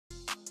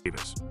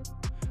Davis.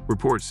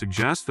 Reports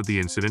suggest that the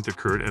incident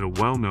occurred at a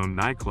well-known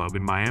nightclub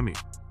in Miami.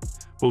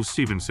 Both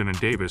Stevenson and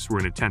Davis were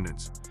in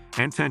attendance,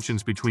 and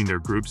tensions between their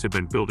groups had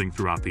been building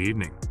throughout the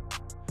evening.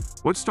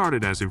 What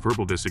started as a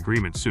verbal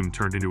disagreement soon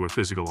turned into a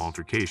physical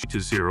altercation to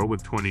 0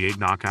 with 28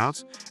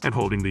 knockouts and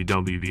holding the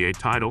WBA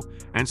title,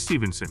 and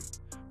Stevenson,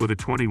 with a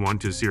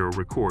 21-0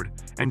 record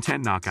and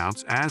 10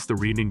 knockouts as the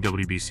reigning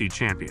WBC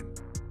champion.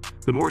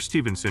 The more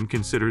Stevenson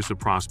considers the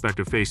prospect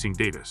of facing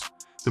Davis,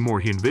 the more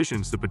he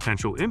envisions the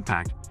potential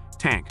impact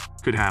Tank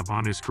could have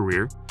on his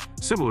career,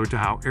 similar to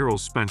how Errol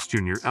Spence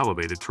Jr.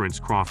 elevated Terence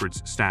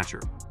Crawford's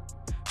stature.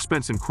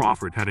 Spence and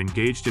Crawford had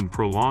engaged in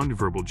prolonged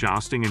verbal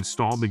jousting and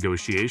stalled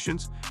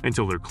negotiations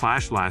until their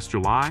clash last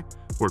July,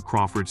 where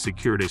Crawford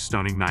secured a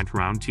stunning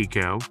 9th-round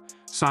TKO,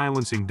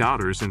 silencing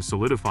doubters and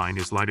solidifying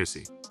his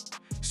legacy.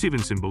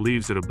 Stevenson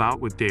believes that a bout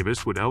with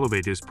Davis would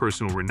elevate his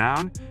personal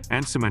renown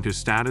and cement his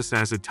status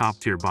as a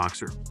top-tier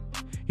boxer.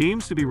 He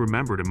aims to be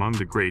remembered among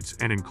the greats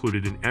and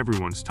included in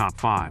everyone's top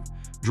 5,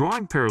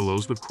 drawing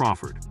parallels with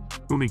Crawford,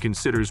 whom he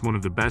considers one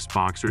of the best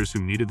boxers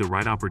who needed the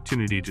right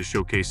opportunity to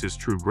showcase his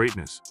true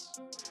greatness.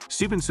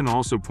 Stevenson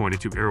also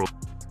pointed to Errol.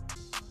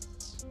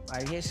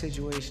 Like his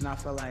situation, I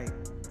feel like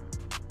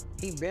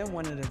he been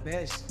one of the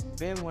best,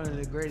 been one of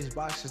the greatest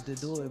boxers to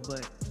do it,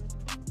 but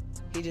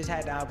he just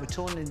had the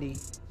opportunity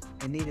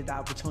and needed the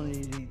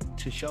opportunity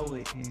to show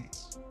it. And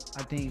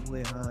I think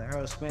with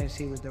Errol Spence,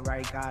 he was the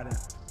right guy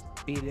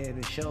to be there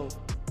to show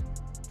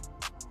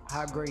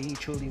how great he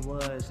truly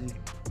was. And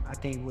I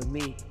think with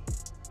me,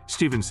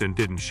 Stevenson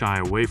didn't shy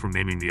away from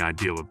naming the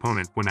ideal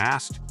opponent when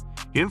asked.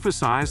 He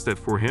emphasized that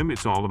for him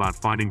it's all about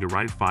finding the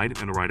right fight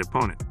and the right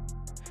opponent.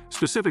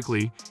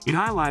 Specifically, he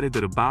highlighted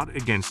that a bout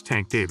against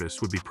Tank Davis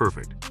would be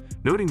perfect,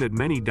 noting that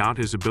many doubt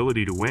his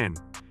ability to win,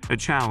 a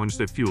challenge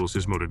that fuels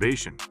his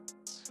motivation.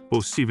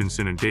 Both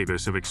Stevenson and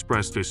Davis have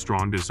expressed a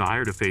strong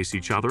desire to face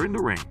each other in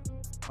the ring.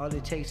 All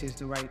it takes is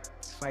the right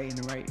fight and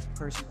the right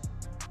person.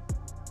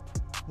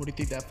 What do you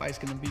think that fight's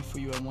gonna be for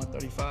you at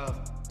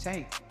 135?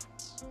 Tank.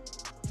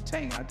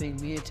 I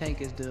think me and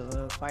Tank is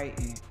the fight,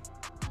 and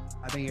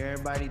I think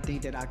everybody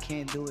think that I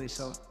can't do it,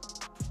 so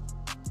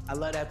I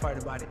love that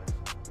part about it.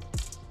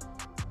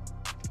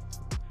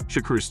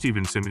 Shakur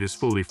Stevenson is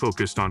fully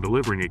focused on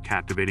delivering a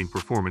captivating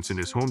performance in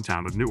his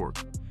hometown of Newark,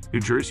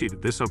 New Jersey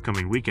this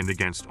upcoming weekend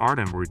against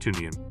Artem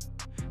Harutyunyan.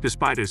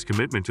 Despite his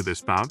commitment to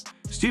this bout,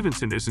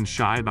 Stevenson isn't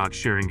shy about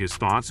sharing his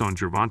thoughts on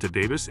Gervonta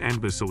Davis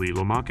and Vasiliy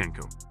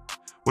Lomachenko.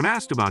 When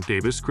asked about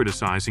Davis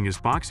criticizing his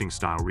boxing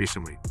style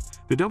recently,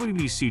 the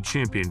WBC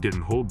champion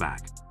didn't hold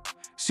back.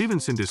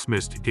 Stevenson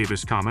dismissed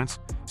Davis' comments,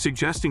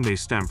 suggesting they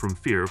stem from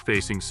fear of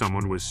facing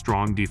someone with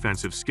strong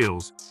defensive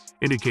skills,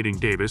 indicating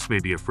Davis may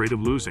be afraid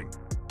of losing.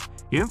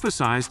 He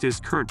emphasized his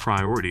current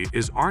priority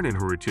is Artem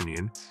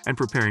Harutyunyan and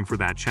preparing for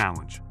that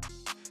challenge.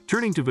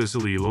 Turning to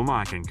Vasiliy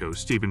Lomachenko,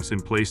 Stevenson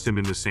placed him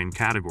in the same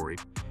category,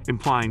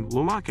 implying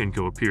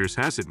Lomachenko appears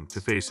hesitant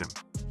to face him.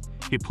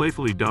 He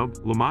playfully dubbed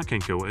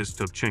Lomachenko as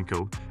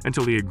Tuvchenko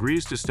until he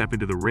agrees to step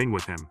into the ring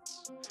with him.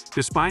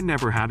 Despite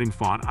never having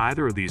fought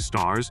either of these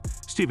stars,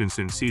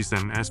 Stevenson sees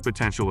them as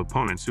potential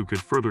opponents who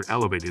could further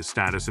elevate his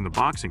status in the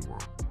boxing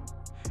world.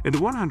 In the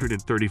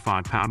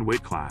 135-pound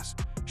weight class,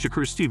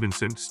 Shakur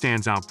Stevenson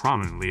stands out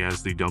prominently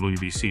as the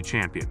WBC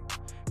champion,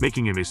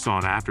 making him a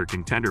sought-after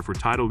contender for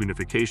title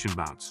unification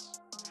bouts.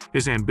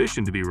 His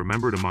ambition to be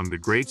remembered among the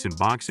greats in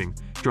boxing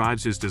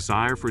drives his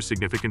desire for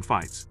significant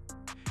fights.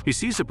 He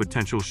sees a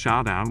potential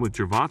showdown with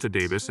Gervonta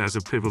Davis as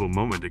a pivotal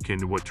moment akin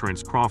to what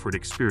Terence Crawford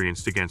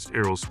experienced against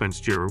Errol Spence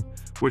Jr.,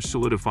 which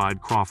solidified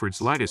Crawford's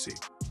legacy.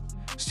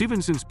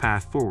 Stevenson's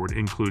path forward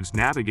includes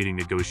navigating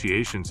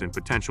negotiations and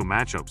potential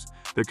matchups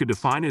that could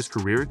define his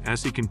career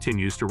as he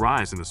continues to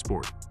rise in the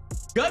sport.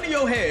 Gun to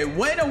your head,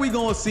 when are we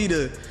gonna see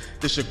the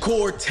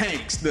Shakur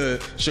Tanks, the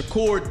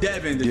Shakur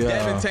Devin, the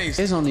Devin Tanks?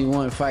 There's only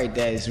one fight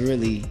that is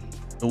really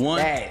the one?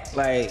 That,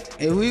 like,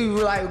 if we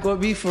like gonna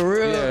be for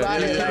real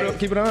about it, like,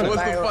 keep it on. What's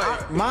like, the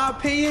fight? My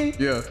opinion,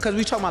 because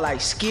we talking about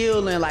like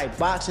skill and like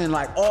boxing,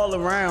 like all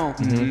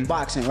around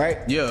boxing, right?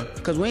 Yeah.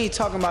 Because we ain't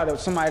talking about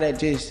somebody that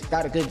just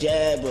got a good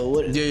jab or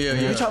what. Yeah.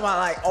 We talking about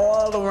like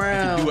all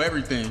around. He can do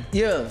everything.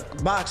 Yeah,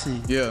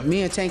 boxing. Yeah.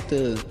 Me and Tank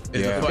the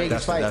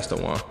biggest fight. That's the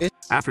one.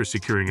 After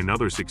securing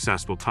another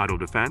successful title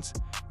defense,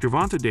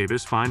 Gervonta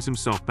Davis finds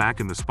himself back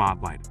in the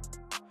spotlight.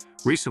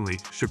 Recently,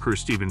 Shakur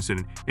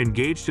Stevenson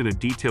engaged in a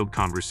detailed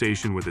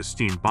conversation with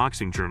esteemed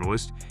boxing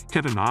journalist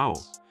Kevin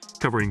Nowell,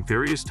 covering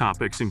various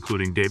topics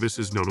including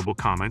Davis's notable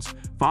comments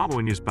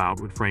following his bout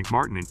with Frank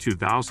Martin in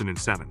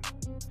 2007.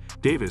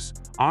 Davis,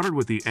 honored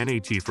with the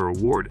NATFer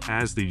award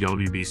as the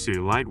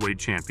WBC lightweight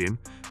champion,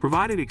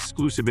 provided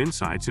exclusive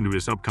insights into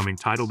his upcoming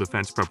title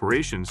defense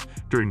preparations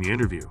during the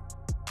interview.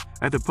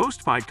 At the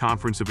post-fight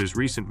conference of his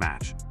recent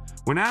match,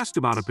 when asked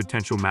about a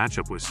potential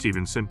matchup with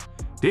Stevenson,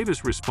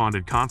 Davis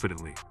responded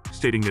confidently,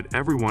 stating that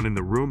everyone in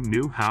the room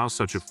knew how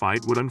such a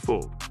fight would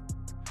unfold.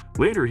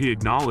 Later, he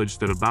acknowledged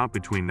that a bout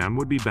between them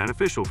would be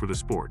beneficial for the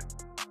sport.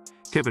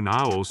 Kevin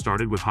Nowell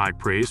started with high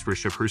praise for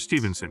Shakur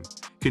Stevenson,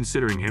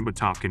 considering him a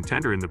top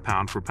contender in the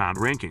pound-for-pound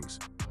rankings.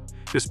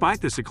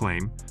 Despite this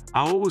acclaim,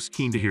 Owl was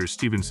keen to hear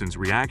Stevenson's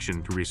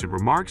reaction to recent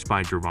remarks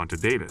by Gervonta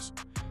Davis,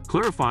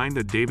 clarifying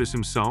that Davis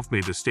himself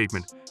made the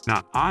statement,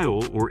 not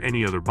Owl or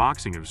any other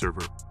boxing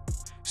observer.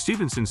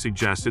 Stevenson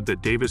suggested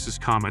that Davis's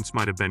comments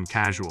might have been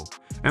casual,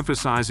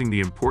 emphasizing the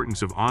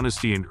importance of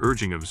honesty and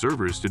urging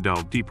observers to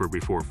delve deeper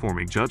before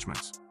forming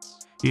judgments.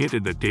 He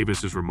hinted that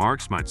Davis's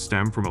remarks might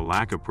stem from a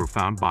lack of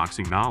profound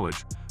boxing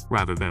knowledge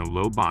rather than a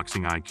low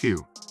boxing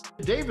IQ.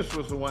 Davis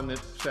was the one that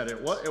said it.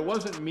 It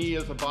wasn't me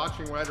as a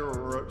boxing writer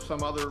or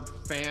some other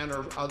fan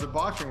or other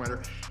boxing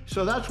writer.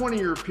 So that's one of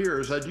your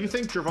peers. Do you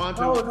think Gervonta?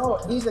 No,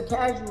 he's a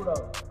casual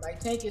though. Like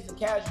Tank is a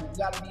casual. You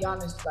got to be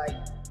honest. Like,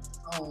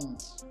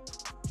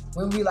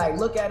 when we like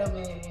look at him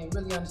and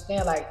really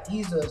understand, like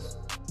you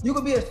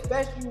could be a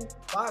special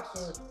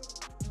boxer,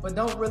 but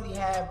don't really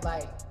have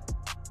like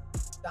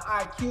the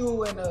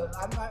IQ and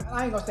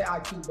I ain't gonna say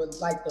IQ, but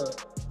like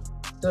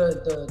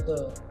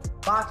the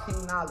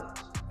boxing knowledge.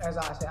 As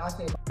I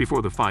say.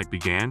 Before the fight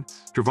began,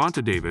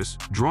 Gervonta Davis,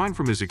 drawing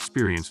from his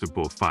experience with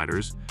both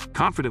fighters,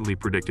 confidently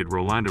predicted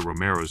Rolando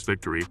Romero's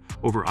victory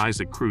over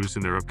Isaac Cruz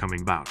in their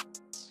upcoming bout.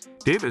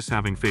 Davis,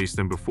 having faced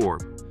them before,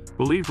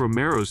 believed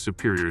Romero's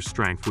superior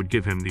strength would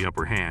give him the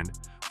upper hand,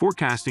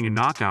 forecasting a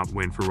knockout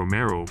win for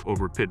Romero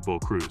over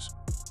Pitbull Cruz.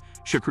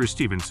 Shakur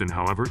Stevenson,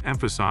 however,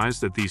 emphasized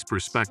that these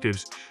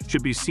perspectives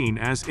should be seen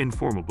as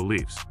informal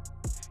beliefs.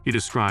 He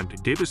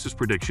described Davis's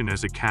prediction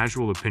as a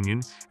casual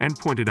opinion and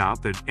pointed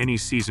out that any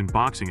seasoned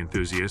boxing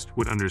enthusiast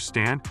would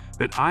understand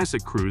that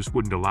Isaac Cruz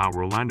wouldn't allow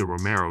Rolando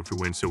Romero to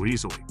win so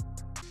easily.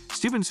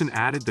 Stevenson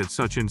added that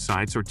such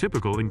insights are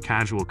typical in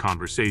casual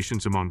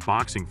conversations among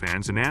boxing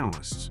fans and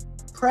analysts.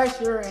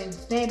 Pressure and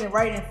standing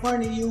right in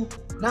front of you,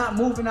 not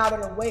moving out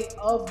of the way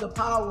of the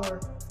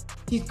power,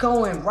 he's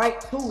going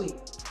right to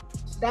it.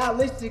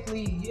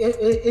 Stylistically,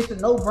 it's a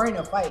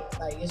no-brainer fight.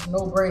 Like, it's a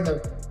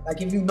no-brainer.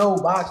 Like, if you know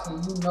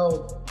boxing, you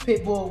know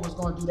Pitbull was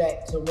going to do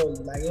that to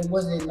Rolly. Like, it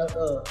wasn't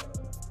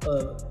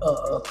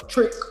a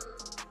trick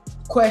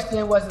question.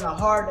 It wasn't a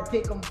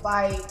hard-to-pick-em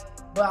fight.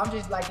 But I'm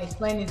just, like,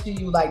 explaining to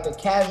you, like, the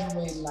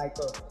casual and, like,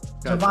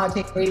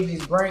 Gervonta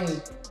Davis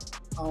brain.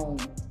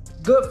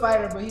 Good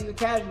fighter, but he's a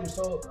casual.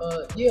 So,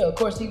 yeah, of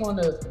course, he's going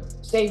to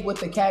say what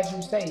the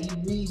casuals say. He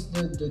reads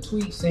the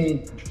tweets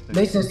and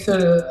listens to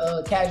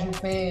the casual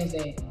fans.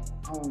 And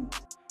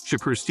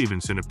Shakur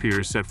Stevenson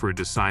appears set for a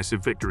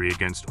decisive victory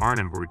against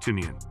Artem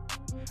Harutyunyan.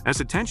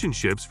 As attention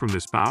shifts from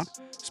this bout,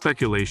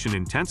 speculation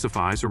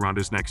intensifies around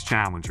his next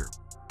challenger.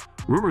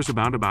 Rumors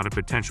abound about a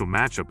potential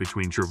matchup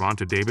between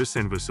Gervonta Davis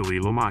and Vasily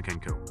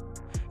Lomachenko.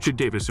 Should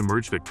Davis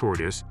emerge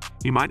victorious,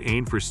 he might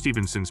aim for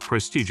Stevenson's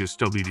prestigious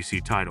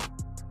WBC title.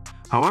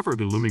 However,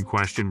 the looming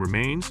question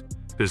remains,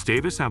 does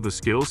Davis have the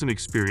skills and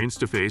experience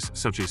to face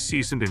such a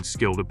seasoned and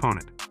skilled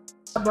opponent?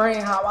 My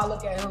brain, how I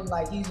look at him,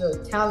 like he's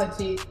a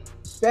talented,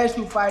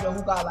 special fighter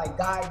who got like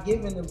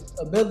God-given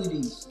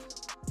abilities.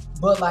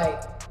 But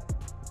like,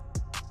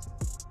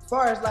 as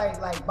far as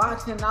like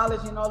boxing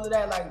knowledge and all of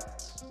that, like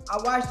I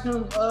watched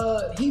him.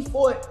 He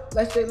fought.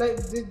 Let's say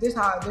this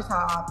how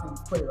I can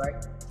put it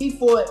right. He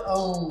fought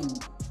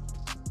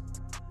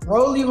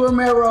Rolly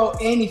Romero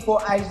and he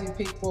fought Isaac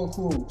Pitbull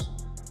Cruz.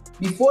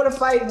 Before the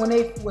fight, when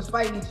they was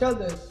fighting each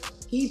other,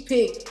 he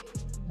picked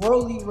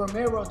Rolly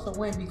Romero to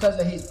win because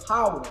of his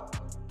power.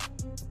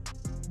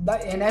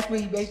 And that's what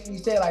he basically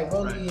said, like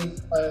Rolly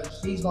is,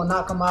 he's gonna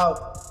knock him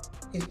out,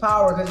 his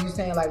power, because he's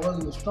saying like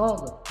Rolly was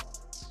stronger.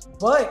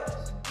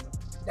 But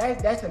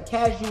that's a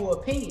casual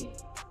opinion.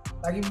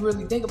 Like if you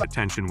really think about it.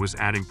 Attention was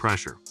adding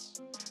pressure.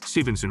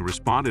 Stevenson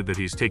responded that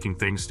he's taking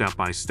things step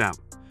by step,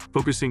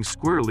 focusing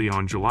squarely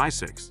on July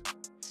 6th.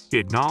 He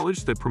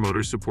acknowledged that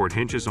promoters' support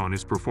hinges on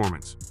his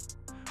performance.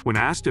 When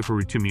asked if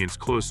Harutyunyan's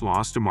close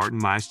loss to Martin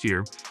last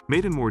year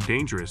made him more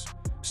dangerous,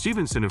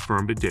 Stevenson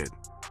affirmed it did.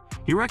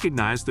 He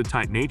recognized the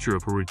tight nature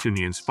of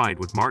Harutyunyan's fight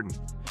with Martin,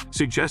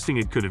 suggesting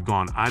it could have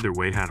gone either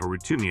way had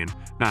Harutyunyan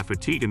not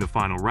fatigued in the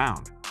final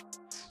round.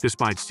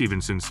 Despite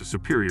Stevenson's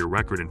superior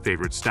record and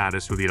favorite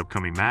status for the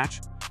upcoming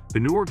match, the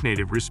Newark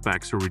native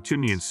respects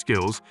Harutyunyan's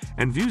skills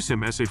and views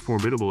him as a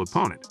formidable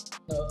opponent.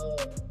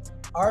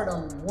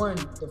 Artem won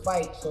the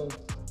fight, so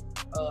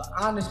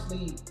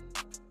honestly,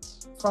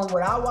 from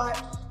what I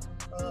watched,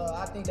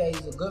 I think that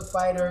he's a good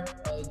fighter,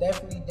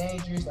 definitely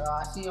dangerous.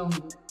 I see him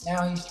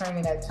now, he's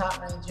training at Top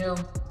Rank Gym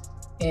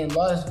in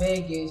Las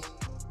Vegas,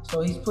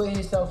 so he's putting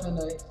himself in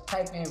a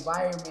type of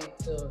environment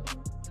to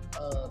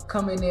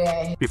come in there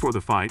at him. Before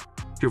the fight,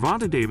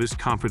 Gervonta Davis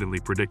confidently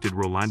predicted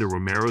Rolando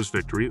Romero's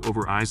victory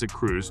over Isaac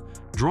Cruz,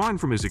 drawing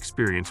from his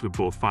experience with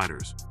both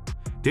fighters.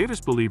 Davis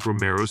believed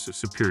Romero's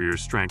superior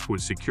strength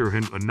would secure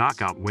him a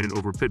knockout win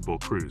over Pitbull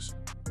Cruz.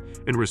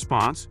 In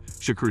response,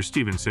 Shakur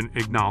Stevenson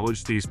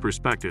acknowledged these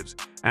perspectives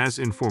as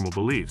informal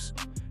beliefs,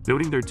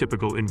 noting they're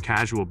typical in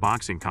casual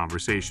boxing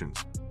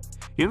conversations.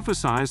 He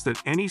emphasized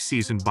that any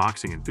seasoned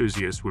boxing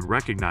enthusiast would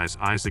recognize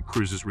Isaac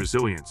Cruz's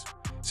resilience,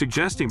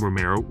 suggesting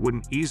Romero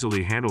wouldn't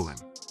easily handle him.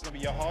 Gonna be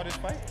your hardest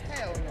fight?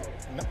 Hell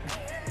no.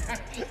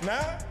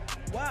 Nah?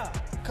 Wow.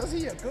 Cause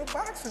he a good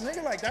boxer,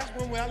 nigga. Like that's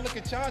when I look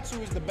at y'all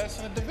two as the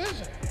best in the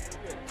division.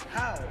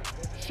 How?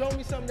 Show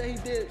me something that he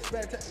did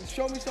spectacular.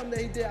 Show me something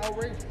that he did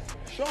outrageous.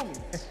 Show me.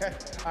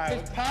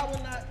 His power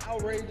not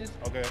outrageous.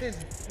 Okay.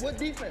 What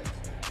defense?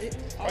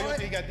 Oh, you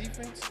think he got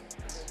defense?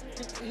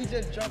 He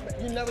just jumping.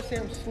 You never see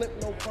him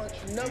slip no punch.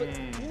 You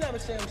never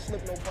see him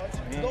slip no punch.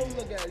 Go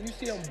look at it. You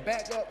see him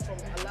back up from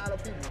a lot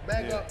of people.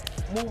 Back up,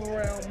 move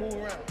around.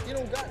 He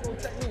don't got no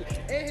technique.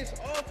 And his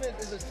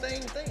offense is the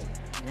same thing.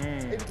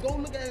 If you go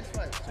look at his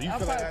fight, So you I'll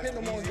feel probably like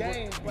pin him on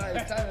games by the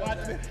time.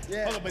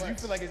 Hold on, but you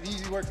feel like it's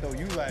easy work though.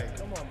 You like,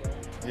 come on, bro.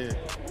 Yeah.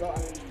 Bro,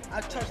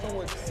 I touched him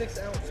with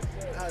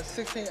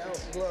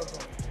 16-ounce gloves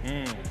on.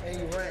 And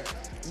he ran.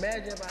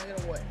 Imagine if I hit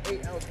him with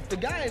 8 ounces. The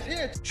guy is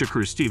here.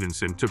 Shakur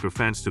Stevenson took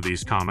offense to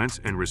these comments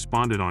and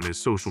responded on his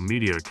social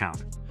media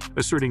account,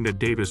 asserting that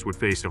Davis would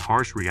face a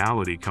harsh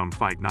reality come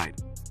fight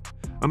night.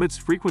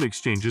 Amidst frequent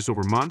exchanges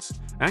over months,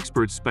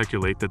 experts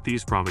speculate that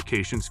these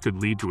provocations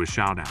could lead to a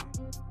showdown.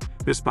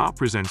 This bout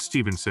presents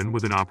Stevenson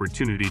with an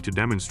opportunity to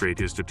demonstrate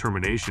his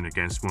determination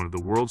against one of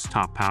the world's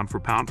top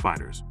pound-for-pound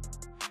fighters.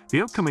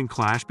 The upcoming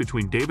clash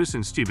between Davis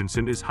and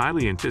Stevenson is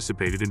highly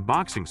anticipated in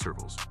boxing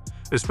circles,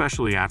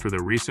 especially after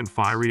the recent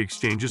fiery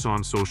exchanges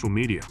on social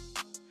media.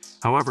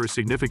 However,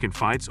 significant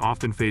fights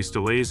often face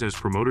delays as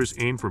promoters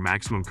aim for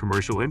maximum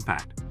commercial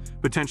impact,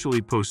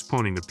 potentially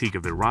postponing the peak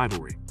of their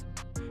rivalry.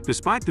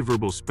 Despite the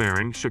verbal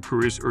sparring,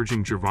 Shakur is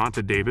urging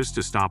Gervonta Davis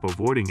to stop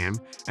avoiding him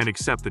and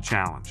accept the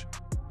challenge.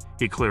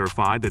 He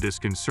clarified that his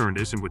concern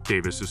isn't with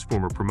Davis's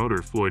former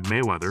promoter Floyd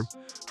Mayweather,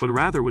 but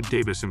rather with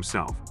Davis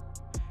himself.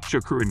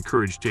 Shakur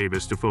encouraged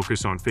Davis to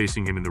focus on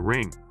facing him in the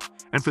ring,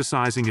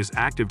 emphasizing his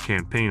active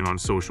campaign on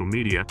social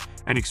media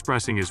and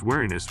expressing his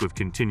wariness with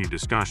continued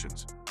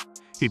discussions.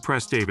 He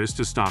pressed Davis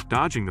to stop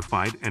dodging the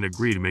fight and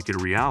agree to make it a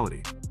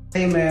reality.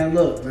 Hey man,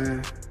 look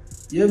man,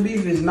 your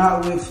beef is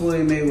not with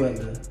Floyd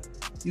Mayweather.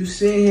 You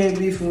sitting here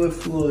beefing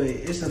with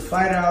Floyd. It's a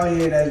fighter out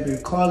here that's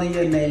been calling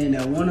your name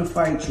that want to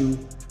fight you.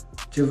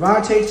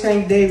 Gervonta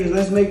Tank Davis,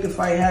 let's make the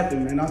fight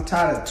happen, man. I'm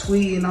tired of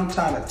tweeting. I'm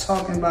tired of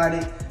talking about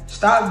it.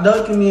 Stop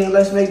ducking me and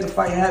let's make the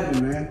fight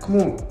happen, man. Come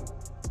on.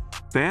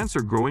 Fans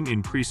are growing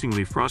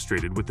increasingly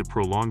frustrated with the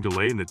prolonged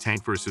delay in the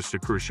Tank vs.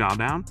 Shakur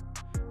showdown.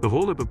 The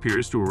holdup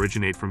appears to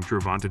originate from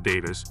Gervonta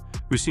Davis,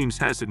 who seems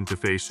hesitant to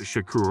face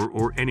Shakur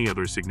or any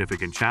other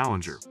significant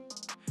challenger.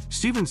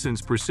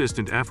 Stevenson's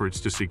persistent efforts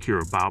to secure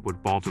a bout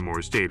with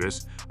Baltimore's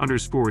Davis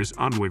underscore his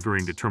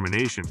unwavering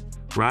determination,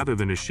 rather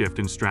than a shift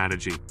in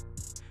strategy.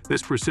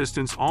 This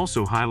persistence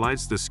also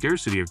highlights the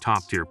scarcity of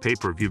top-tier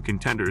pay-per-view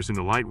contenders in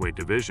the lightweight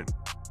division.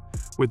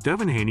 With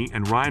Devin Haney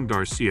and Ryan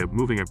Garcia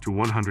moving up to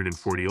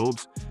 140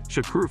 olds,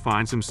 Shakur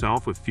finds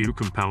himself with few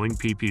compelling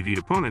PPV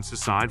opponents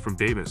aside from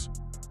Davis.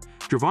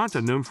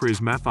 Gervonta, known for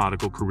his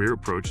methodical career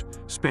approach,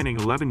 spanning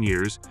 11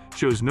 years,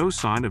 shows no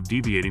sign of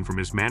deviating from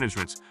his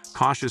management's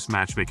cautious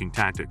matchmaking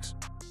tactics.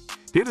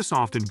 Davis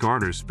often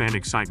garners fan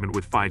excitement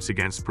with fights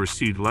against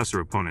perceived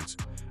lesser opponents,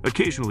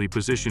 occasionally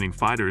positioning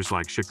fighters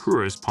like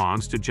Shakur as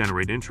pawns to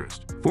generate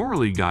interest.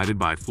 Formerly guided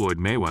by Floyd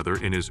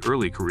Mayweather in his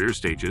early career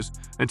stages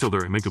until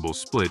their amicable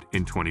split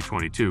in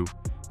 2022,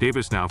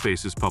 Davis now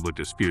faces public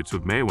disputes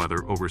with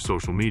Mayweather over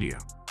social media.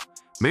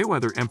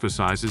 Mayweather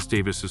emphasizes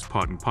Davis's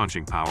potent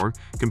punching power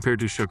compared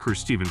to Shakur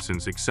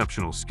Stevenson's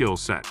exceptional skill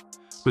set,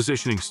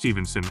 positioning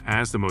Stevenson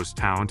as the most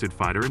talented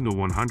fighter in the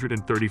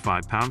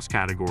 135 pounds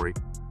category.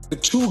 The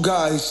two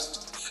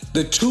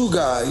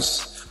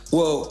guys,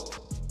 well,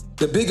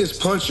 the biggest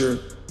puncher,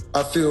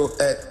 I feel,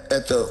 at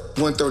the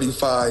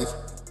 135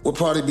 would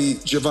probably be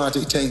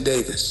Gervonta Tank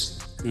Davis.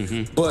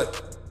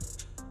 But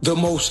the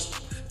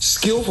most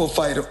skillful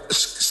fighter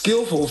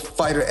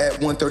at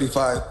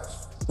 135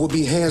 would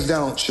be hands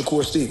down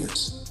Shakur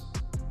Stevenson.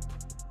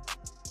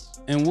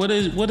 And what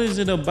is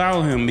it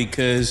about him?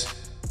 Because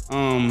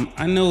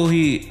I know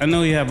he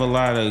have a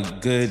lot of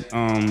good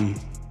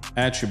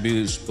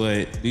attributes,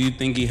 but do you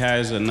think he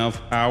has enough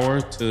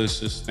power to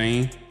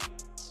sustain?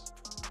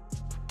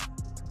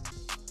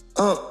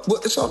 Well,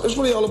 it's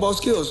really all about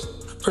skills.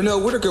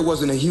 Pernell Whitaker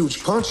wasn't a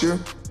huge puncher,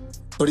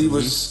 but he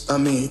was, I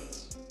mean,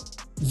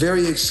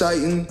 very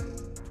exciting,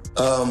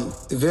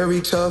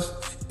 very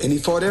tough, and he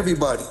fought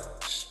everybody.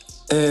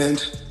 And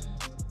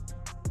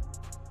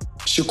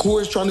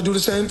Shakur is trying to do the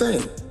same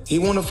thing. He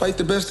want to fight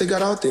the best they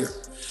got out there.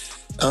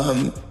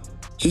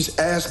 He's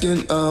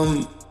asking,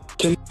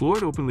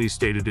 Floyd openly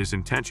stated his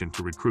intention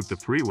to recruit the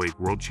three-weight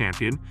world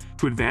champion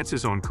to advance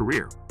his own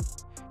career.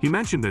 He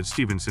mentioned that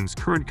Stevenson's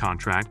current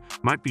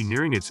contract might be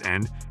nearing its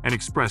end and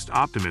expressed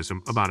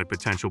optimism about a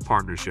potential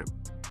partnership.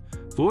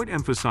 Floyd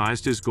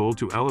emphasized his goal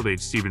to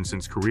elevate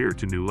Stevenson's career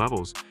to new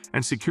levels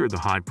and secure the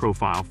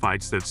high-profile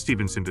fights that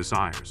Stevenson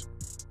desires.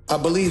 I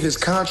believe his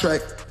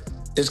contract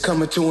is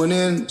coming to an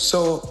end,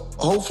 so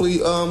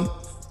hopefully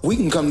we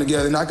can come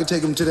together and I can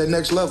take him to that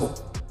next level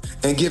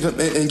and give him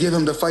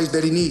the fights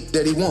that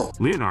he wants.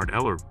 Leonard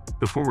Eller,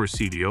 the former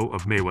CDO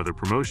of Mayweather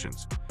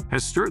Promotions,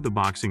 has stirred the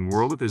boxing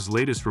world with his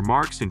latest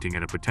remarks hinting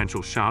at a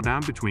potential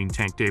showdown between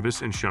Tank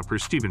Davis and Shakur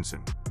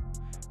Stevenson.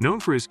 Known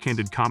for his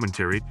candid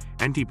commentary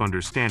and deep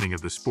understanding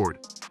of the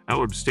sport,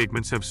 Ellerbe's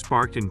statements have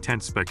sparked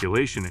intense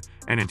speculation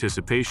and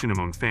anticipation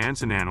among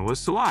fans and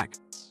analysts alike.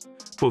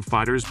 Both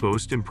fighters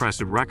boast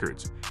impressive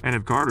records and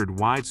have garnered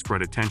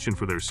widespread attention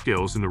for their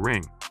skills in the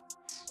ring.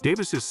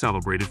 Davis is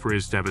celebrated for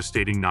his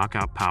devastating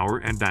knockout power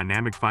and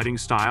dynamic fighting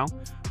style,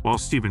 while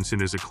Stevenson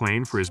is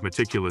acclaimed for his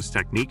meticulous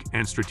technique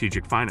and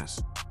strategic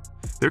finesse.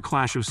 Their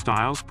clash of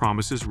styles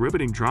promises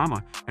riveting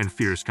drama and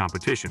fierce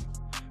competition,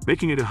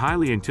 making it a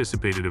highly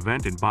anticipated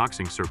event in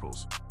boxing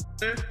circles.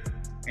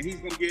 And he's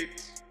going to get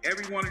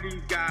every one of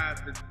these guys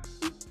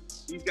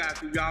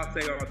who y'all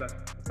say are the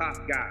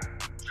top guys.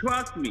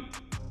 Trust me,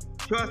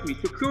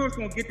 Shakur's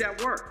going to get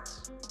that work.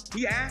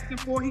 He asking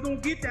for it, he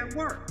going to get that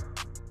work.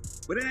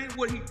 But it ain't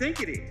what he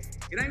think it is.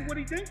 It ain't what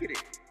he think it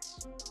is.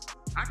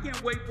 I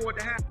can't wait for it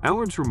to happen.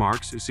 Ellerbe's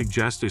remarks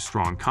suggest a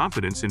strong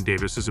confidence in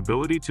Davis's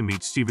ability to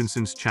meet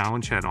Stevenson's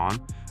challenge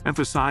head-on,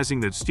 emphasizing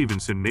that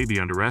Stevenson may be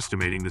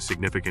underestimating the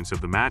significance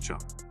of the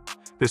matchup.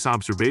 This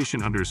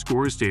observation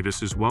underscores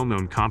Davis's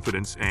well-known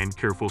confidence and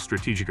careful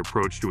strategic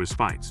approach to his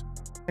fights.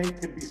 Tank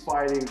could be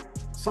fighting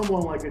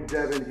someone like a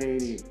Devin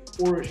Haney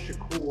or a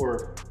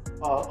Shakur,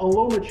 a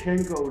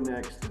Lomachenko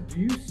next. Do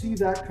you see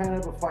that kind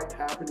of a fight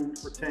happening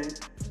for Tank?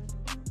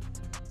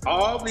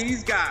 All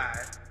these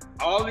guys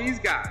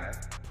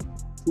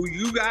who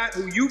you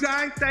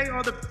guys say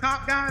are the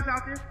top guys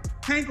out there,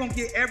 Tank gonna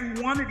get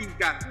every one of these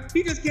guys.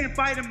 He just can't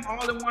fight them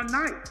all in one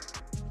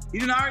night. He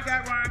done already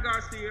got Ryan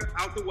Garcia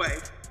out the way.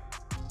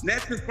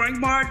 Next is Frank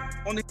Martin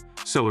on the...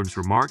 Ellerbe's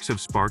remarks have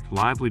sparked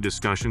lively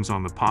discussions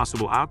on the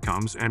possible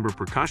outcomes and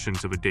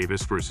repercussions of a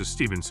Davis versus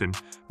Stevenson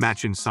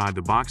match inside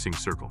the boxing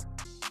circle.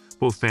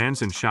 Both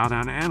fans and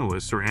Showdown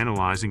analysts are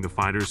analyzing the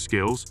fighters'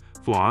 skills,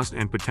 flaws,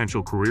 and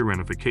potential career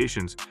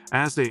ramifications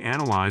as they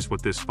analyze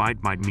what this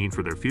fight might mean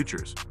for their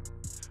futures.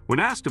 When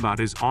asked about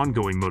his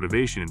ongoing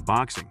motivation in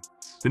boxing,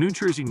 the New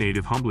Jersey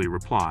native humbly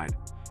replied,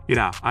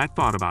 "Yeah, I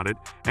thought about it,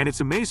 and it's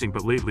amazing,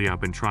 but lately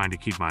I've been trying to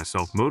keep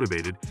myself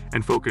motivated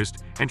and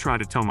focused and try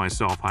to tell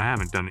myself I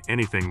haven't done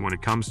anything when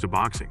it comes to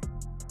boxing."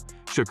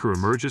 Shakur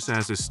emerges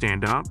as a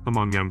standout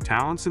among young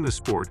talents in the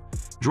sport,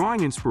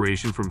 drawing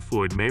inspiration from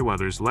Floyd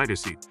Mayweather's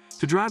legacy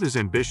to drive his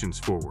ambitions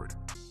forward.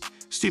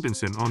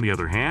 Stevenson, on the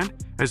other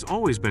hand, has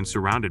always been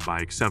surrounded by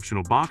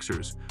exceptional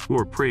boxers who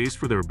are praised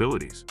for their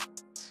abilities.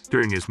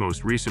 During his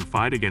most recent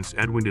fight against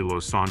Edwin de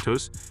los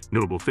Santos,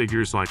 notable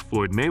figures like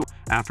Floyd Mayweather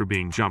after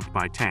being jumped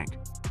by Tank.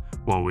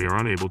 While we are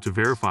unable to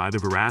verify the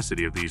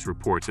veracity of these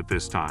reports at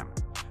this time,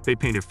 they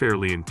paint a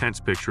fairly intense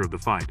picture of the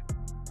fight.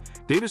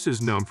 Davis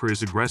is known for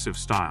his aggressive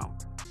style,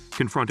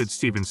 confronted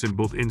Stevenson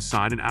both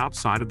inside and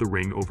outside of the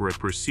ring over a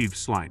perceived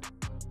slight.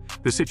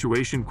 The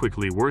situation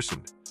quickly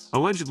worsened,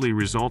 allegedly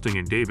resulting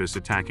in Davis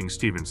attacking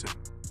Stevenson.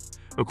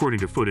 According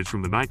to footage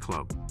from the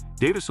nightclub,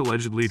 Davis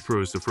allegedly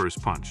throws the first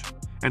punch,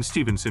 and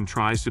Stevenson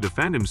tries to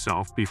defend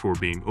himself before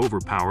being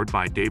overpowered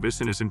by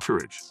Davis and his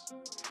entourage.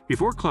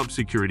 Before club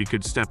security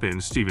could step in,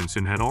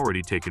 Stevenson had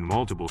already taken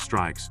multiple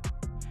strikes.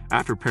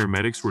 After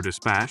paramedics were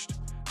dispatched,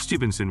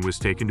 Stevenson was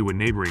taken to a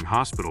neighboring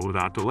hospital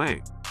without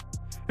delay.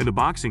 In the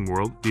boxing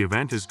world, the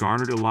event has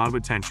garnered a lot of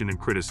attention and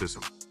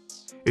criticism.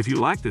 If you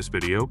like this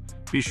video,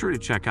 be sure to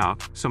check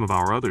out some of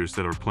our others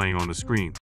that are playing on the screen.